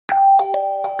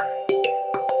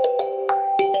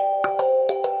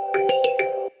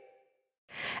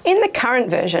In the current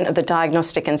version of the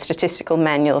Diagnostic and Statistical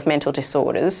Manual of Mental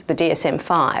Disorders, the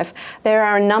DSM-5, there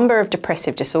are a number of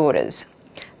depressive disorders.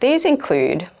 These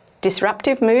include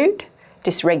disruptive mood,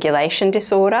 dysregulation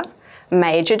disorder,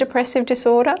 major depressive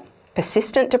disorder,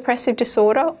 persistent depressive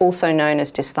disorder, also known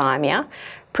as dysthymia,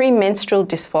 premenstrual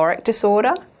dysphoric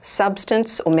disorder,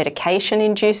 substance or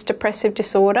medication-induced depressive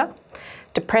disorder,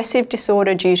 depressive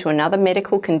disorder due to another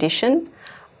medical condition,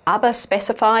 other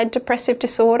specified depressive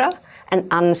disorder, and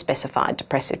unspecified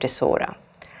depressive disorder.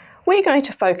 We're going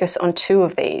to focus on two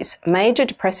of these, major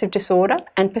depressive disorder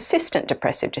and persistent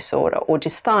depressive disorder, or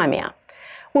dysthymia.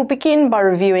 We'll begin by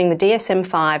reviewing the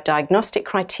DSM-5 diagnostic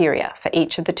criteria for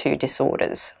each of the two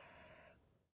disorders.